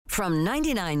From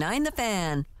 99.9 The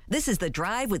Fan, this is The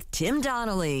Drive with Tim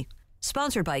Donnelly.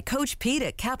 Sponsored by Coach Pete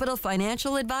at Capital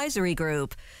Financial Advisory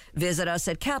Group. Visit us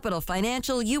at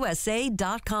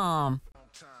capitalfinancialusa.com.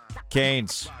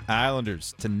 Canes,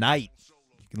 Islanders, tonight.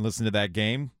 You can listen to that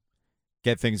game.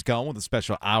 Get things going with a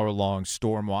special hour-long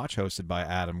Storm Watch hosted by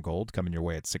Adam Gold coming your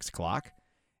way at 6 o'clock.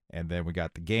 And then we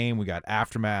got the game, we got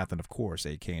Aftermath, and, of course,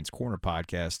 a Canes Corner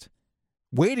podcast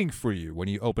waiting for you when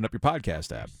you open up your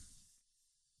podcast app.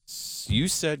 You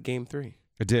said Game 3.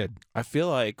 I did. I feel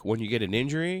like when you get an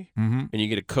injury and you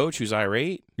get a coach who's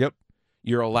irate, Yep.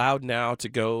 you're allowed now to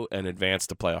go and advance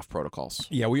to playoff protocols.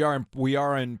 Yeah, we are in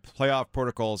playoff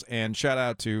protocols, and shout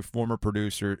out to former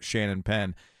producer Shannon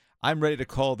Penn. I'm ready to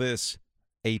call this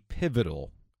a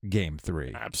pivotal Game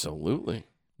 3. Absolutely.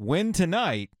 Win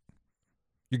tonight,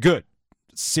 you're good.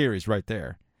 Series right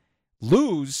there.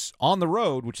 Lose on the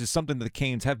road, which is something that the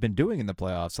Canes have been doing in the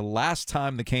playoffs. The last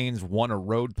time the Canes won a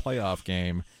road playoff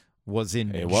game was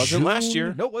in It wasn't last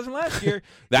year. No, it wasn't last year.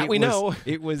 know.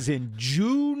 It was in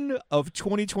June of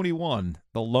 2021,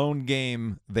 the lone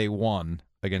game they won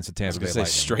against the Tampa Bay Lightning.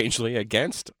 Strangely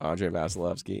against Andrei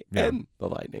Vasilevsky and the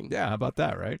Lightning. Yeah, how about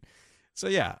that, right? So,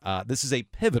 yeah, this is a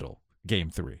pivotal Game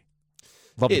 3.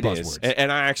 Love the buzzwords. Is. And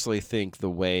I actually think the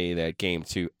way that Game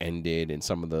 2 ended and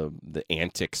some of the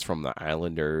antics from the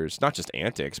Islanders, not just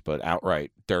antics, but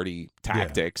outright dirty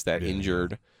tactics that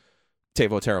injured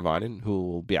Teuvo Teravainen, who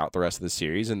will be out the rest of the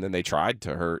series. And then they tried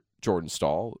to hurt Jordan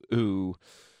Staal, who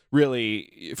really,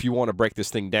 if you want to break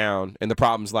this thing down, and the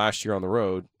problems last year on the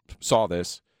road, saw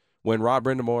this, when Rod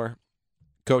Brind'Amour,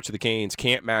 coach of the Canes,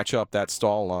 can't match up that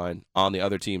Staal line on the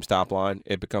other team's top line,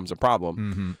 it becomes a problem.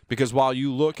 Mm-hmm. Because while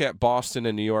you look at Boston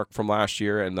and New York from last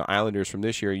year and the Islanders from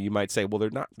this year, you might say, well,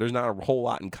 there's not a whole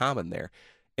lot in common there,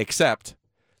 except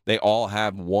they all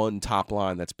have one top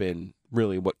line that's been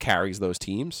really what carries those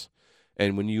teams.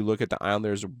 And when you look at the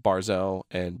Islanders, Barzal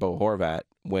and Bo Horvat,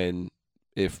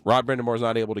 if Rod Brind'Amour is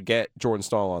not able to get Jordan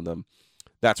Staal on them,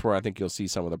 that's where I think you'll see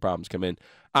some of the problems come in.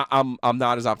 I'm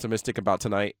not as optimistic about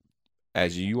tonight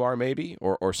as you are maybe,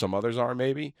 or some others are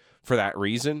maybe, for that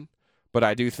reason. But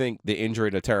I do think the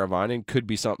injury to Teravainen could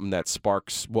be something that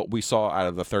sparks what we saw out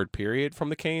of the third period from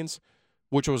the Canes,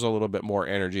 which was a little bit more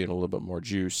energy and a little bit more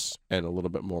juice and a little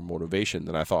bit more motivation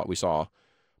than I thought we saw.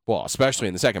 Well, especially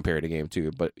in the second period of Game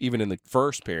 2, but even in the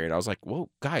first period, I was like, whoa,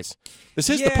 guys, this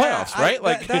is the playoffs, right?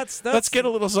 Let's get a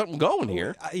little something going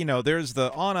here. There's the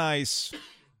on-ice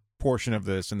portion of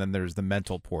this, and then there's the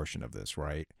mental portion of this,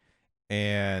 right?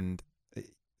 And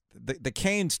the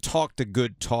Canes talked a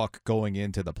good talk going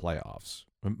into the playoffs.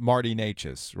 Marty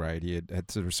Necas, right? He had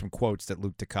there were some quotes that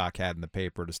Luke DeCock had in the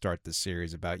paper to start this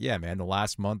series about, yeah, man, the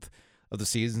last month of the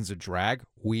season's a drag.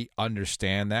 We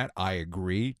understand that. I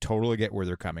agree. Totally get where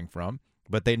they're coming from.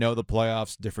 But they know the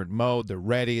playoffs, different mode. They're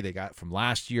ready. They got from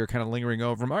last year kind of lingering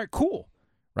over them. All right, cool.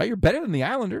 Right? You're better than the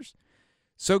Islanders.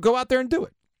 So go out there and do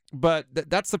it. But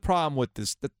that's the problem with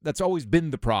this. That's always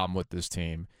been the problem with this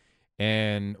team,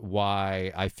 and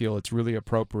why I feel it's really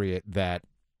appropriate that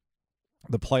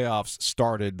the playoffs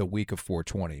started the week of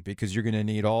 420, because you're going to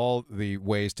need all the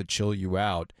ways to chill you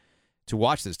out to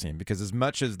watch this team, because as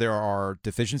much as there are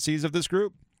deficiencies of this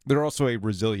group, they're also a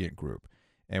resilient group,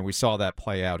 and we saw that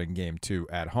play out in Game 2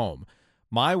 at home.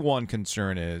 My one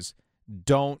concern is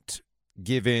don't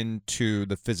give in to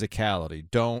the physicality.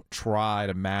 Don't try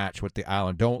to match with the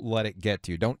Island. Don't let it get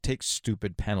to you. Don't take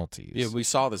stupid penalties. Yeah, we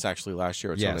saw this actually last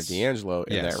year with Tony D'Angelo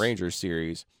in that Rangers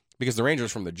series, because the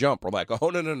Rangers from the jump were like, oh,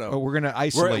 no. Oh, we're going to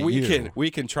isolate you. We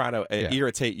can try to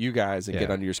irritate you guys and get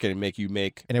under your skin and make you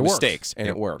make mistakes. And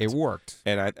it worked. It worked.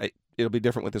 And it'll be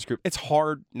different with this group. It's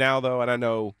hard now, though, and I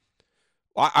know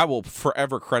I will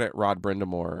forever credit Rod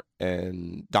Brind'Amour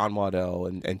and Don Waddell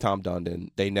and Tom Dundon.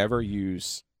 They never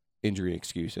use injury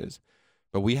excuses.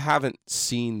 But we haven't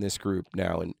seen this group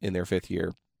now in their fifth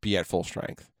year be at full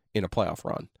strength in a playoff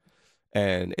run.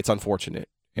 And it's unfortunate.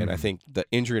 And I think the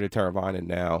injury to Teravainen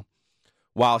now,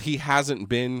 while he hasn't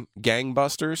been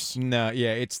gangbusters. No,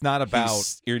 yeah, it's not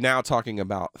about. You're now talking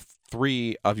about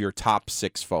 3 of your top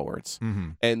 6 forwards. Mm-hmm.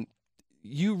 And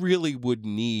you really would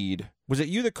need. Was it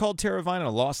you that called Teravainen a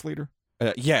loss leader?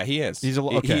 Yeah, he is. He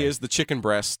is the chicken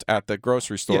breast at the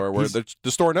grocery store where the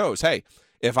store knows, hey,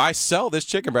 if I sell this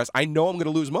chicken breast, I know I'm going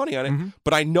to lose money on it,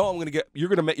 but I know I'm going to get. You're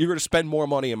going to spend more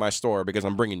money in my store because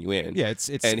I'm bringing you in. Yeah, it's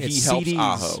and it's he helps CDs.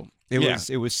 Aho.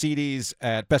 It was CDs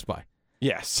at Best Buy.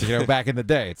 Yes. Back in the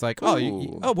day, it's like, oh,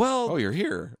 you're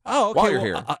here. Oh, okay. While you're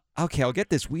here. Okay, I'll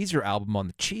get this Weezer album on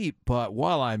the cheap, but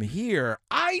while I'm here,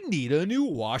 I need a new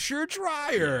washer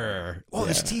dryer. Oh,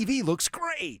 this TV looks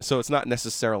great. So it's not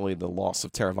necessarily the loss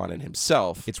of Teravainen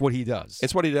himself. It's what he does.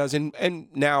 It's what he does, and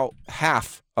now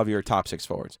half of your top 6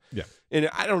 forwards. Yeah. And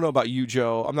I don't know about you,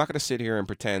 Joe. I'm not going to sit here and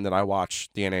pretend that I watch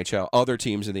the NHL, other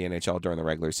teams in the NHL during the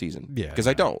regular season. Yeah. Because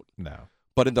I don't. No.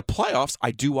 But in the playoffs, I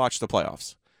do watch the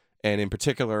playoffs. And in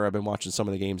particular, I've been watching some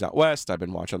of the games out west. I've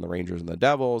been watching the Rangers and the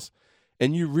Devils.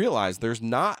 And you realize there's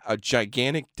not a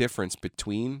gigantic difference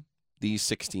between these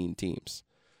 16 teams.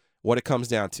 What it comes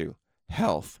down to,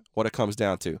 health. What it comes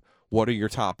down to, what are your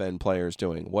top-end players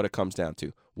doing? What it comes down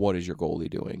to, what is your goalie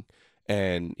doing?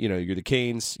 And, you're the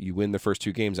Canes. You win the first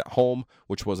 2 games at home,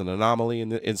 which was an anomaly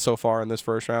in so far in this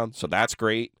first round. So that's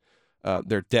great.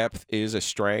 Their depth is a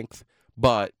strength.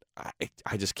 But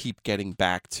I just keep getting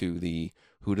back to the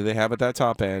who do they have at that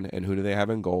top end and who do they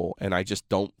have in goal, and I just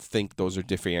don't think those are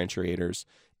differentiators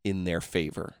in their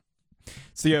favor.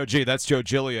 It's the OG. That's Joe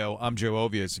Giglio. I'm Joe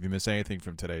Ovies. If you miss anything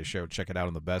from today's show, check it out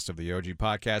on the Best of the OG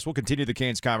podcast. We'll continue the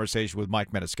Canes conversation with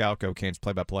Mike Maniscalco, Canes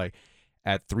play-by-play,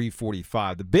 at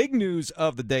 3:45. The big news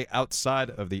of the day outside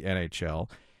of the NHL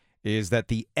is that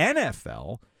the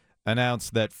NFL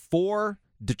announced that 4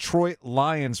 Detroit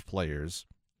Lions players,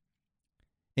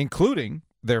 including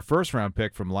their first-round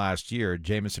pick from last year,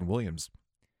 Jamison Williams,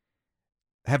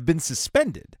 have been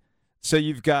suspended. So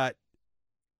you've got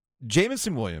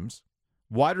Jamison Williams,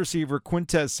 wide receiver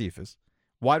Quintez Cephas,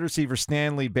 wide receiver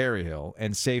Stanley Berryhill,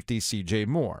 and safety C.J.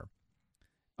 Moore,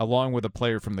 along with a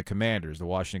player from the Commanders, the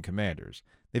Washington Commanders.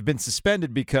 They've been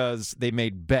suspended because they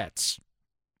made bets,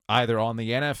 either on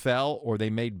the NFL or they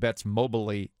made bets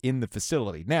mobily in the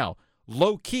facility. Now,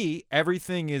 low-key,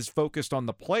 everything is focused on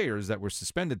the players that were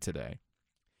suspended today.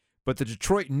 But the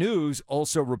Detroit News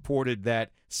also reported that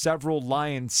several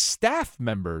Lions staff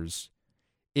members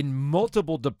in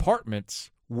multiple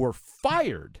departments were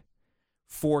fired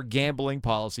for gambling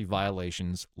policy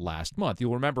violations last month.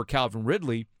 You'll remember Calvin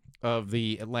Ridley of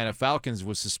the Atlanta Falcons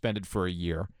was suspended for a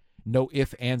year, no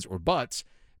ifs, ands, or buts,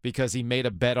 because he made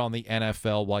a bet on the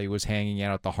NFL while he was hanging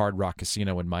out at the Hard Rock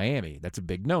Casino in Miami. That's a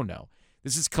big no-no.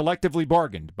 This is collectively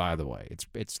bargained, by the way.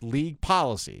 It's league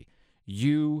policy.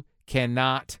 You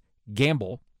cannot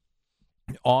gamble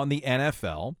on the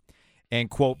NFL and,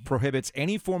 quote, prohibits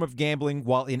any form of gambling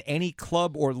while in any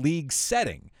club or league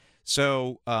setting.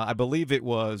 So I believe it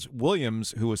was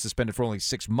Williams who was suspended for only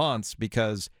 6 months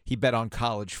because he bet on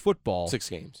college football. 6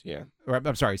 games, yeah.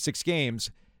 I'm sorry, 6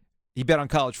 games. He bet on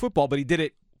college football, but he did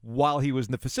it while he was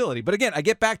in the facility. But again, I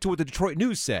get back to what the Detroit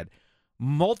News said.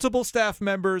 Multiple staff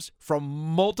members from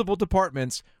multiple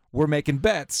departments were making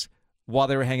bets while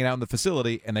they were hanging out in the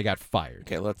facility, and they got fired.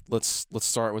 Okay, let's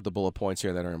start with the bullet points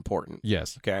here that are important.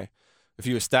 Yes. Okay. If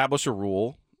you establish a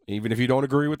rule, even if you don't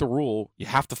agree with the rule, you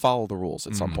have to follow the rules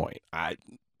at some point.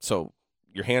 So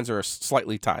your hands are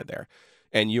slightly tied there.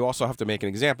 And you also have to make an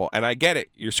example. And I get it.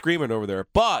 You're screaming over there.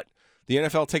 But the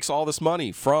NFL takes all this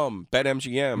money from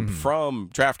BetMGM, from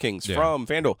DraftKings, from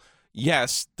FanDuel.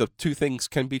 Yes, the two things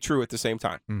can be true at the same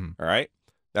time. All right?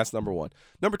 That's number one.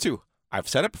 Number two, I've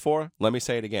said it before. Let me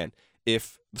say it again.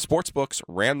 If the sports books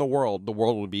ran the world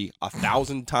would be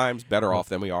 1,000 times better off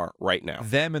than we are right now.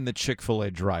 Them and the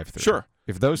Chick-fil-A drive-thru. Sure.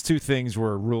 If those two things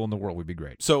were a rule in the world, we'd be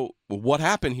great. So what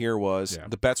happened here was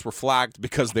the bets were flagged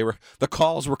because the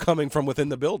calls were coming from within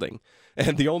the building.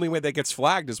 And the only way that gets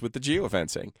flagged is with the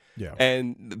geofencing. Yeah.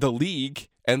 And the league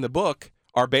and the book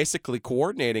are basically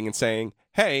coordinating and saying,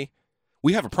 hey,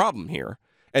 we have a problem here.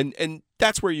 And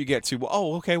that's where you get to,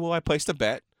 I placed a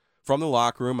bet from the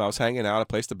locker room. I was hanging out. I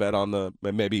placed a bet on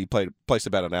placed a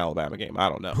bet on an Alabama game. I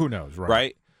don't know. Who knows, right?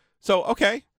 Right? So,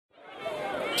 okay.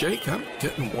 Jake, I'm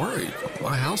getting worried.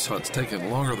 My house hunt's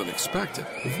taking longer than expected.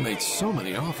 We've made so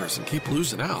many offers and keep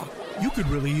losing out. You could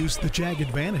really use the JAG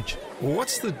advantage. Well,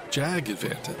 what's the JAG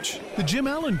advantage? The Jim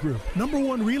Allen Group,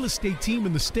 #1 real estate team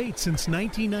in the state since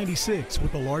 1996,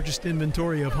 with the largest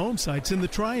inventory of home sites in the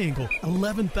Triangle,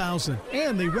 11,000,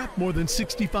 and they rep more than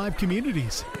 65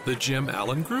 communities. The Jim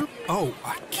Allen Group? Oh,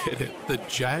 I get it. The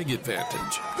JAG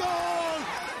advantage.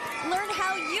 Learn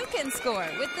how you can score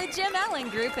with the Jim Allen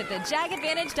Group at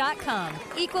thejagadvantage.com.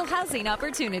 Equal housing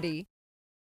opportunity.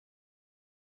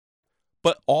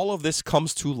 But all of this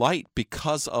comes to light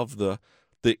because of the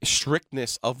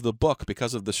strictness of the book,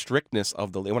 because of the strictness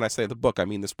of the. When I say the book, I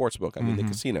mean the sports book. I mean the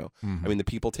casino. I mean the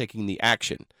people taking the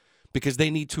action, because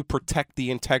they need to protect the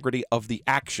integrity of the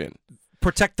action.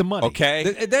 Protect the money. Okay,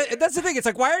 that's the thing. It's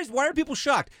like why are people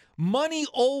shocked? Money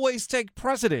always takes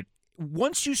precedent.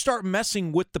 Once you start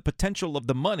messing with the potential of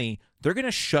the money, they're going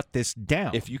to shut this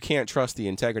down. If you can't trust the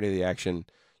integrity of the action,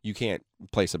 you can't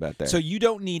place a bet there. So you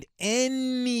don't need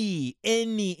any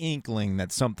inkling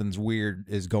that something's weird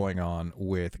is going on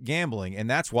with gambling. And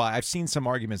that's why I've seen some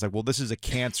arguments like, well, this is a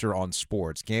cancer on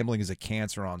sports. Gambling is a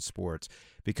cancer on sports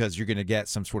because you're going to get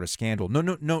some sort of scandal.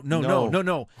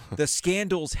 No. The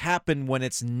scandals happen when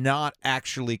it's not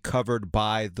actually covered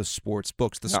by the sports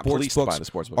books. The sports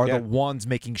books are the ones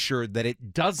making sure that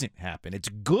it doesn't happen. It's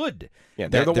good. Yeah,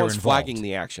 they're the ones flagging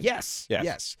the action. Yes.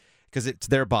 Because it's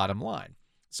their bottom line.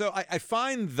 So I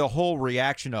find the whole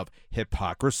reaction of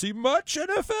hypocrisy much,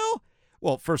 NFL?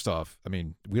 Well, first off, I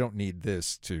mean, we don't need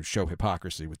this to show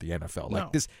hypocrisy with the NFL.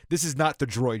 Like this is not the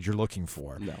droid you're looking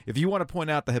for. No. If you want to point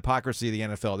out the hypocrisy of the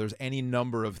NFL, there's any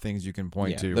number of things you can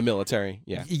point to. The military,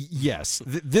 Yes.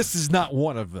 This is not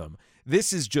one of them.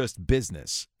 This is just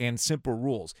business and simple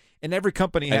rules. And every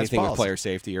company has anything policies. with player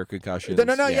safety or concussions.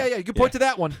 No. You can point to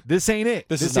that one. This ain't it.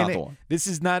 This is not the one. This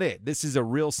is not it. This is a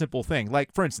real simple thing.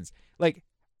 Like, for instance,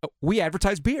 we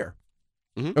advertise beer,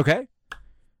 okay?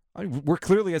 We're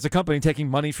clearly, as a company, taking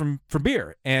money from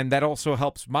beer, and that also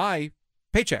helps my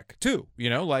paycheck, too.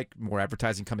 Like more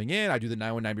advertising coming in. I do the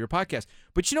 919 Beer podcast.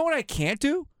 But you know what I can't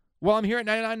do while I'm here at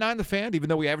 99.9 The Fan, even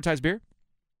though we advertise beer?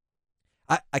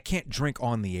 I can't drink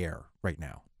on the air right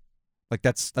now. Like,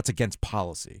 that's against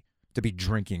policy to be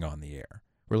drinking on the air,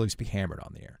 or at least be hammered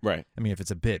on the air. Right. I mean, if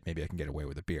it's a bit, maybe I can get away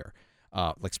with a beer.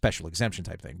 Like special exemption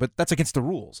type thing. But that's against the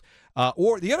rules.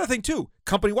 Or the other thing, too,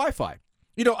 company Wi-Fi.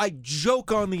 I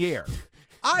joke on the air.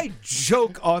 I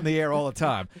joke on the air all the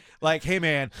time. Like, hey,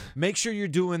 man, make sure you're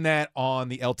doing that on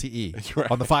the LTE,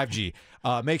 right. on the 5G.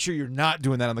 Make sure you're not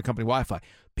doing that on the company Wi-Fi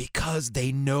because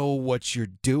they know what you're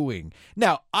doing.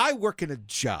 Now, I work in a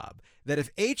job that if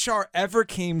HR ever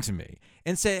came to me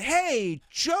and said, hey,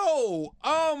 Joe,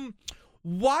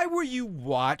 why were you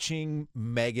watching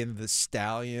Megan Thee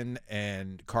Stallion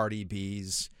and Cardi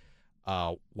B's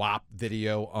WAP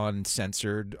video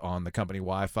uncensored on the company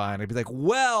Wi-Fi? And I'd be like,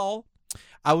 well,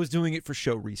 I was doing it for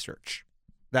show research.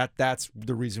 That's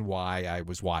the reason why I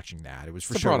was watching that. It was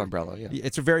for it's a broad umbrella, yeah.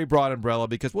 It's a very broad umbrella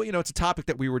because, well, it's a topic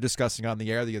that we were discussing on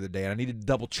the air the other day, and I needed to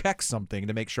double check something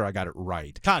to make sure I got it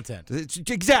right. Content.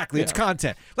 Exactly. It's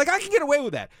content. Like, I can get away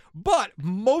with that, but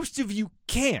most of you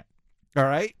can't. All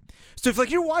right? So if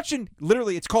you're watching,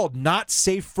 literally, it's called Not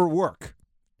Safe for Work,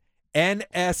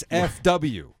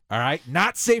 NSFW. All right,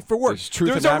 Not Safe for Work.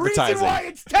 There's a reason why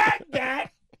it's tagged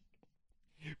that.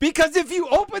 Because if you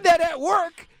open that at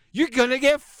work, you're gonna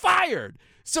get fired.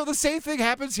 So the same thing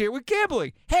happens here with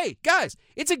gambling. Hey guys,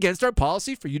 it's against our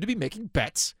policy for you to be making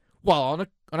bets while on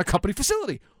a company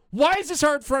facility. Why is this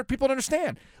hard for people to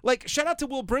understand? Like, shout out to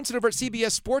Will Brinson over at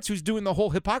CBS Sports, who's doing the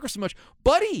whole hypocrisy much,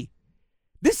 buddy.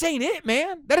 This ain't it,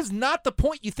 man. That is not the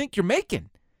point you think you're making.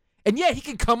 And yeah, he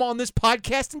can come on this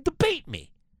podcast and debate me.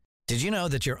 Did you know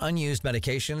that your unused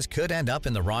medications could end up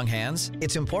in the wrong hands?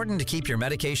 It's important to keep your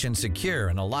medications secure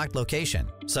in a locked location,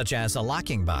 such as a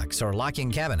locking box or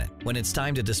locking cabinet. When it's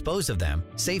time to dispose of them,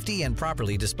 safely and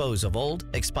properly dispose of old,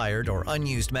 expired, or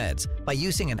unused meds by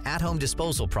using an at-home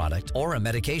disposal product or a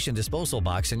medication disposal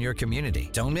box in your community.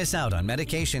 Don't miss out on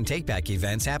medication take-back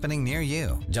events happening near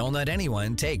you. Don't let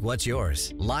anyone take what's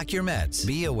yours. Lock your meds.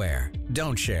 Be aware.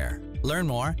 Don't share. Learn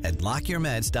more at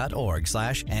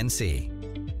lockyourmeds.org/NC.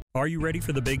 Are you ready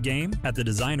for the big game? At The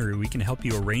Designery, we can help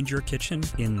you arrange your kitchen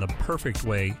in the perfect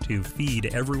way to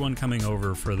feed everyone coming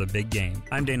over for the big game.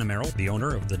 I'm Dana Merrill, the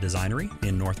owner of The Designery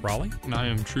in North Raleigh. And I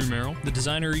am True Merrill. The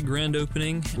Designery grand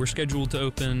opening, we're scheduled to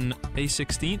open May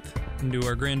 16th and do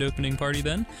our grand opening party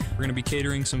then. We're going to be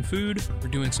catering some food. We're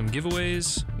doing some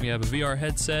giveaways. We have a VR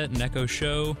headset, an Echo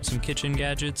Show, some kitchen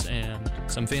gadgets, and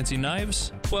some fancy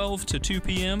knives. 12 to 2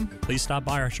 p.m. Please stop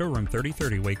by our showroom,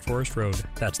 3030 Wake Forest Road.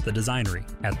 That's The Designery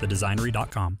at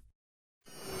thedesignery.com.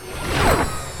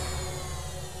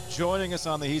 Joining us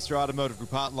on the Heister Automotive Group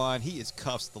hotline, he is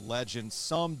Cuffs the Legend.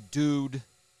 Some Dude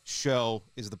Show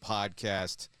is the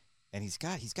podcast, and he's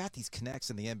got these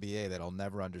connects in the NBA that I'll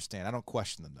never understand. I don't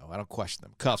question them, though. I don't question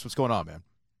them. Cuffs, what's going on, man?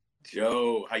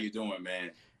 Joe, how you doing,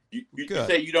 man? You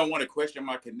say you don't want to question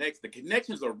my connects. The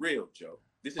connections are real, Joe.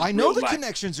 I know the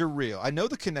connections are real.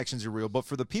 But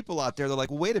for the people out there, they're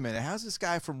like, well, wait a minute. How's this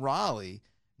guy from Raleigh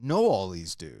know all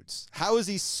these dudes? How is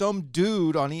he some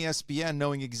dude on ESPN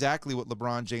knowing exactly what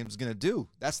LeBron James is going to do?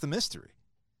 That's the mystery.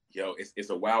 Yo, it's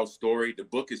a wild story. The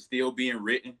book is still being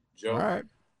written, Joe. All right.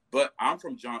 But I'm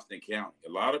from Johnston County.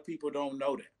 A lot of people don't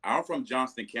know that. I'm from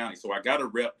Johnston County, so I got to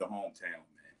rep the hometown, man.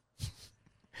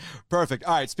 Perfect.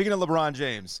 All right, speaking of LeBron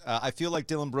James, I feel like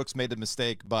Dillon Brooks made a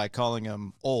mistake by calling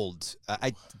him old.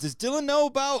 Does Dillon know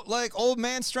about, like, old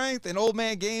man strength and old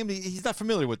man game? He's not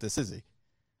familiar with this, is he?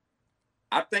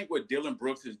 I think what Dillon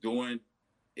Brooks is doing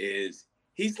is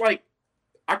he's like,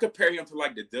 I compare him to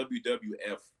like the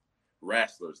WWF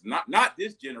wrestlers, not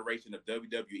this generation of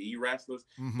WWE wrestlers,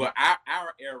 but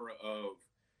our era of,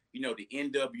 the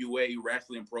NWA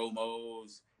wrestling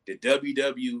promos, the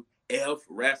WWF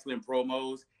wrestling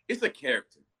promos. It's a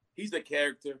character. He's a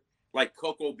character like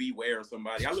Coco Beware or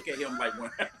somebody. I look at him like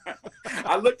when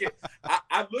I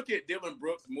look at Dillon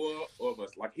Brooks more of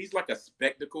us like he's like a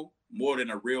spectacle more than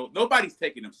a real. Nobody's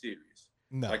taking him serious.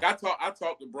 No. Like I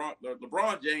talk to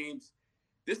LeBron James.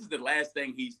 This is the last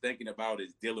thing he's thinking about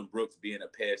is Dillon Brooks being a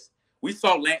pest. We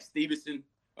saw Lance Stevenson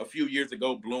a few years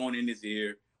ago blowing in his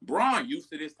ear. Braun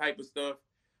used to this type of stuff,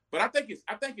 but I think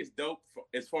it's dope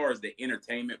as far as the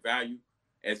entertainment value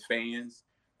as fans.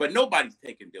 But nobody's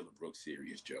taking Dillon Brooks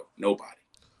serious, Joe. Nobody.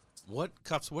 What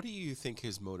do you think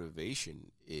his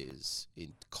motivation is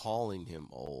in calling him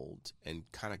old and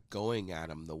kind of going at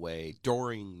him the way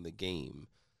during the game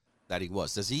that he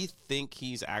was? Does he think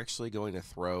he's actually going to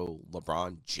throw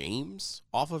LeBron James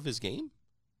off of his game?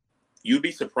 You'd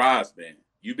be surprised, man.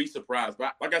 You'd be surprised.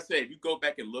 But like I said, if you go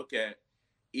back and look at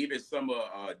even some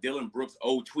of Dillon Brooks'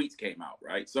 old tweets came out,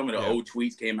 right? Some of the old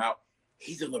tweets came out.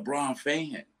 He's a LeBron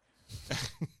fan.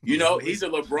 He's a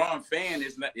LeBron fan.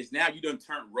 It's now you done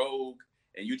turned rogue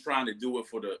and you're trying to do it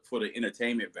for the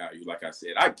entertainment value. Like I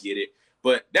said, I get it,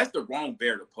 but that's the wrong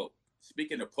bear to poke.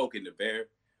 Speaking of poking the bear,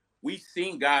 we've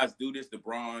seen guys do this to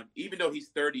Bron. Even though he's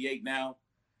 38 now,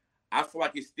 I feel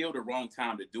like it's still the wrong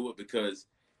time to do it because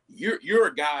you're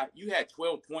a guy, you had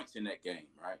 12 points in that game,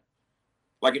 right?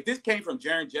 Like if this came from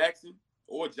Jaren Jackson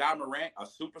or Ja Morant, a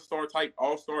superstar type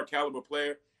all-star caliber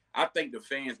player, I think the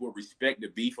fans will respect the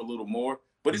beef a little more.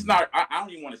 But it's not, I don't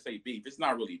even want to say beef. It's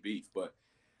not really beef, but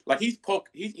like he's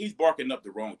barking up the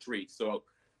wrong tree. So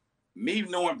me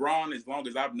knowing Bron as long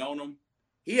as I've known him,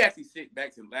 he actually sit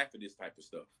back and laugh at this type of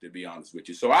stuff, to be honest with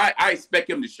you. So I expect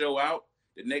him to show out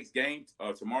the next game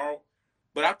tomorrow.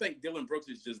 But I think Dillon Brooks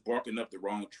is just barking up the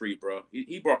wrong tree, bro.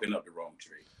 He barking up the wrong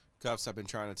tree. Cuffs, I've been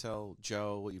trying to tell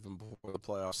Joe even before the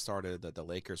playoffs started that the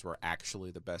Lakers were actually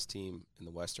the best team in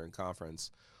the Western Conference.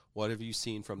 What have you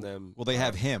seen from them? Well, they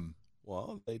have him.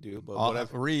 Well, they do, but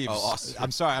Reeves.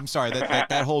 I'm sorry.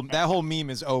 That whole meme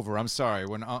is over. I'm sorry.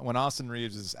 When Austin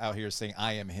Reeves is out here saying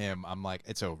I am him, I'm like,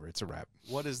 it's over. It's a wrap.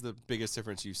 What is the biggest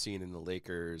difference you've seen in the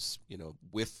Lakers,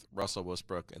 with Russell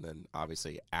Westbrook and then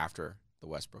obviously after the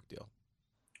Westbrook deal?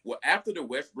 Well, after the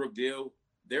Westbrook deal,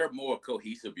 they're a more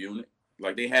cohesive unit.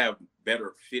 Like they have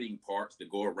better fitting parts to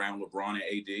go around LeBron and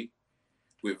AD.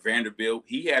 With Vanderbilt,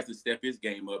 he has to step his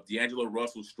game up. D'Angelo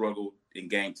Russell struggled in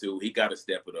game 2. He got to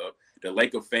step it up. The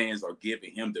Laker fans are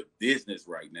giving him the business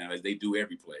right now, as they do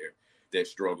every player that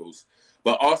struggles.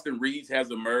 But Austin Reeves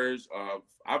has emerged.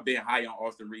 I've been high on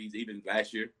Austin Reeves even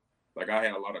last year. Like I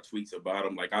had a lot of tweets about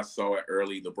him. Like I saw it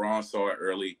early. LeBron saw it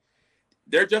early.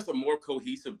 They're just a more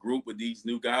cohesive group with these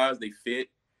new guys. They fit.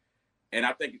 And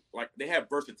I think like they have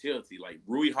versatility. Like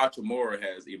Rui Hachimura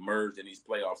has emerged in these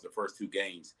playoffs the first 2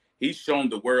 games. He's shown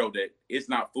the world that it's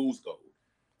not fool's gold.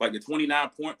 Like the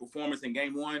 29-point performance in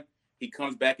game 1, he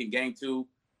comes back in game 2.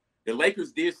 The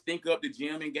Lakers did stink up the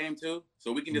gym in game 2,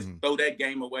 so we can just throw that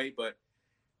game away. But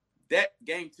that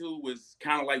game 2 was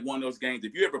kind of like one of those games.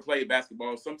 If you ever played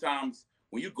basketball, sometimes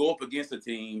when you go up against a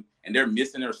team and they're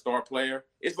missing their star player,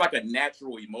 it's like a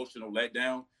natural emotional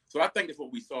letdown. So I think that's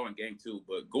what we saw in game 2.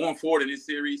 But going forward in this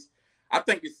series, I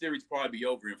think this series probably be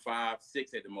over in 5,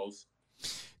 6 at the most.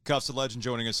 Cuffs the Legend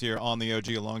joining us here on the OG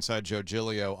alongside Joe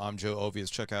Giglio. I'm Joe Ovies.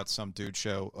 Check out Some Dude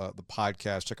Show, the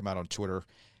podcast. Check him out on Twitter.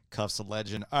 Cuffs the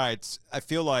Legend. All right, I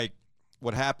feel like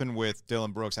what happened with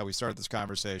Dillon Brooks, how we started this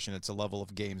conversation, it's a level of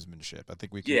gamesmanship. I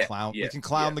think we can clown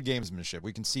the gamesmanship.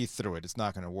 We can see through it. It's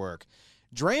not going to work.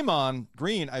 Draymond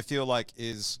Green, I feel like,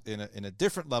 is in a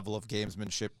different level of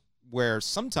gamesmanship where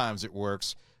sometimes it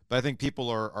works, but I think people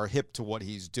are hip to what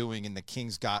he's doing, and the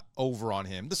Kings got over on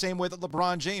him the same way that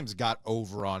LeBron James got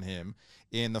over on him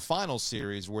in the final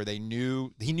series where he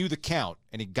knew the count,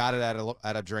 and he got it out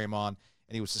of Draymond,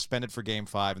 and he was suspended for Game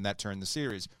 5, and that turned the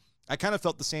series. I kind of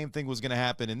felt the same thing was going to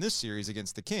happen in this series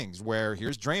against the Kings, where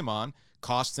here's Draymond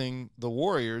costing the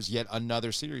Warriors yet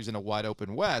another series in a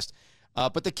wide-open West.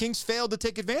 But the Kings failed to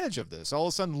take advantage of this. All of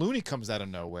a sudden, Looney comes out of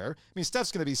nowhere. I mean, Steph's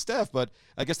going to be Steph, but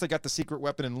I guess they got the secret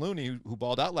weapon in Looney who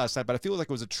balled out last night. But I feel like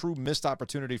it was a true missed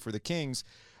opportunity for the Kings,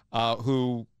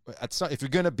 who if you're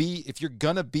going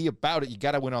to be about it, you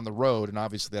got to win on the road, and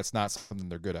obviously that's not something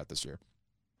they're good at this year.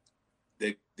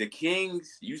 The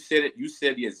Kings, you said it. You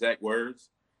said the exact words.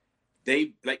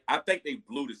 I think they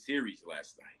blew the series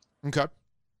last night. Okay.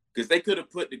 Because they could have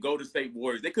put the Golden State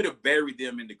Warriors, they could have buried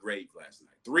them in the grave last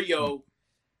night. 3-0,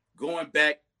 going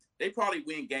back They probably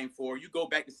win game 4. You go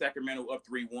back to Sacramento up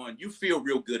 3-1. You feel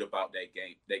real good about that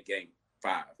game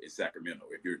 5 in Sacramento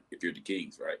if you're the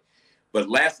Kings, right? But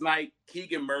last night,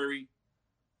 Keegan Murray,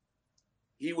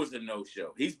 he was a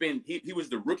no-show. He was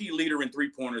the rookie leader in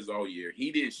three-pointers all year.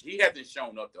 He hasn't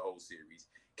shown up the whole series.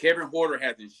 Kevin Huerter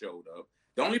hasn't showed up.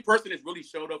 The only person that's really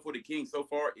showed up for the Kings so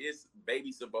far is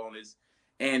baby Sabonis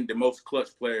and the most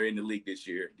clutch player in the league this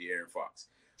year, De'Aaron Fox.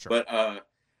 Sure. But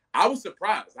I was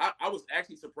surprised. I was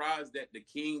actually surprised that the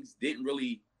Kings didn't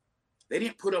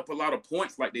put up a lot of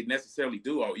points like they necessarily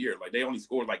do all year. Like they only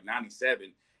scored like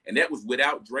 97, and that was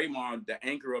without Draymond, the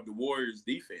anchor of the Warriors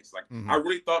defense. Like I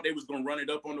really thought they was going to run it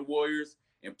up on the Warriors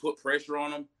and put pressure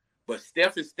on them. But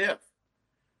Steph is Steph.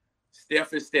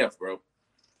 Steph is Steph, bro.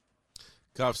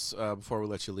 Cuffs, before we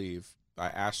let you leave, I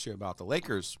asked you about the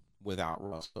Lakers without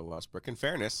Russell Westbrook. In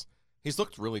fairness, he's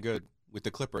looked really good with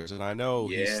the Clippers, and I know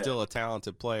he's still a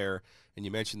talented player, and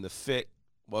you mentioned the fit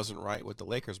wasn't right with the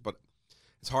Lakers, but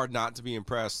it's hard not to be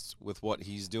impressed with what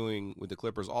he's doing with the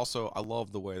Clippers. Also, I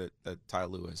love the way that Ty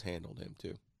Lue has handled him,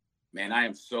 too. Man,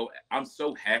 I'm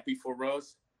so happy for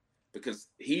Russ because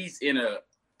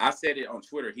I said it on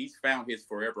Twitter, he's found his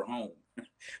forever home.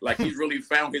 Like he's really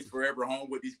found his forever home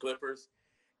with these Clippers.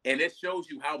 And it shows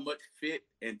you how much fit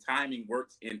and timing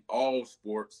works in all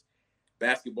sports,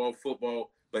 basketball,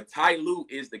 football. But Ty Lue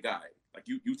is the guy. Like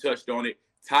you touched on it.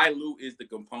 Ty Lue is the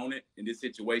component in this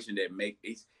situation that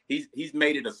he's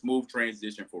made it a smooth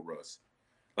transition for Russ.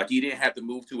 Like he didn't have to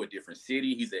move to a different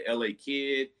city. He's an LA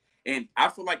kid. And I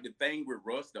feel like the thing with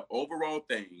Russ, the overall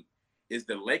thing, is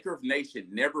the Laker Nation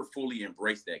never fully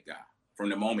embraced that guy from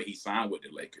the moment he signed with the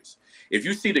Lakers. If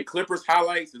you see the Clippers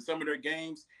highlights in some of their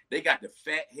games, they got the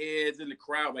fat heads in the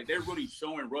crowd. Like they're really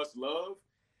showing Russ love.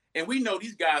 And we know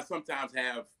these guys sometimes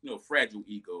have, fragile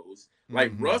egos.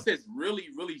 Like Russ has really,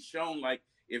 really shown, like,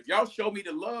 if y'all show me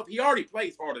the love, he already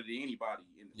plays harder than anybody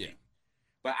in the league.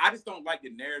 But I just don't like the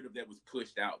narrative that was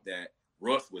pushed out that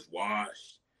Russ was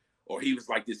washed or he was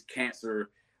like this cancer.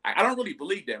 I don't really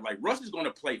believe that. Like Russ is going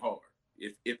to play hard.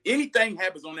 If anything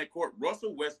happens on that court,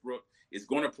 Russell Westbrook is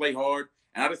going to play hard.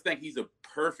 And I just think he's a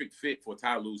perfect fit for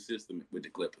Ty Lue's system with the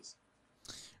Clippers.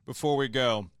 Before we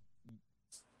go,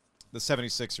 the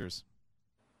 76ers.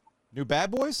 New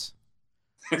bad boys?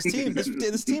 This team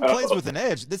plays with an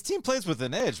edge. This team plays with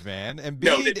an edge, man. And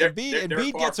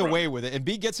Embiid gets away with it.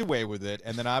 Embiid gets away with it.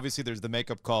 And then obviously there's the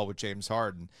makeup call with James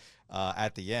Harden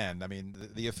at the end. I mean,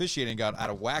 the officiating got out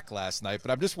of whack last night,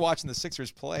 but I'm just watching the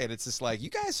Sixers play, and it's just like, you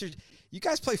guys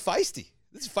play feisty.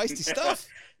 This is feisty stuff.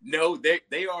 No,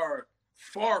 they are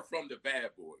far from the bad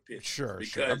boy picture.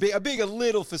 Sure. I'm being a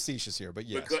little facetious here, but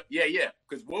yes.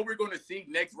 Because what we're going to see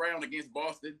next round against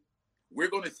Boston, we're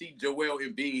going to see Joel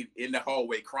Embiid in the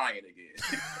hallway crying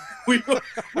again.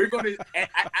 we're going to.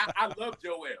 I love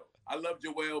Joel. I love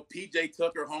Joel. PJ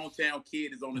Tucker, hometown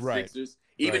kid, is on the Sixers.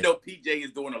 Even though PJ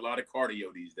is doing a lot of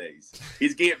cardio these days,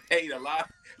 he's getting paid a lot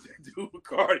to do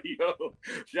cardio.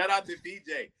 Shout out to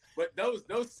PJ. But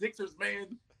those Sixers,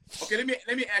 man. Okay, let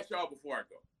me ask y'all before I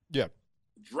go. Yeah.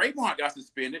 Draymond got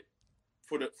suspended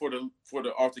for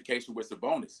the altercation with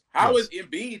Sabonis. How is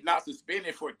Embiid not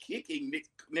suspended for kicking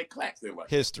Nick Claxton? Like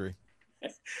history.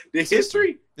 The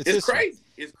history is crazy.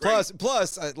 It's crazy.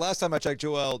 Plus, last time I checked,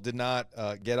 Joel did not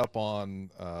get up on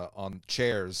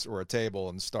chairs or a table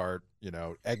and start,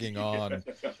 egging on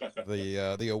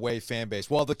the away fan base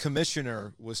while the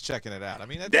commissioner was checking it out. I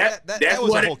mean, that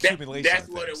was a whole accumulation. That's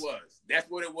what it was. That's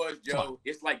what it was, Joe.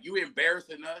 It's like you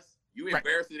embarrassing us. You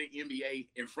embarrassing the NBA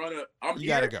in front of. You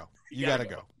gotta go. You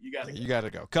gotta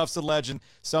go. Cuffs the Legend.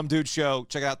 Some Dude Show.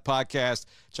 Check out the podcast.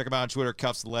 Check him out on Twitter.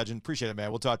 Cuffs the Legend. Appreciate it,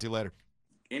 man. We'll talk to you later.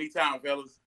 Anytime, fellas.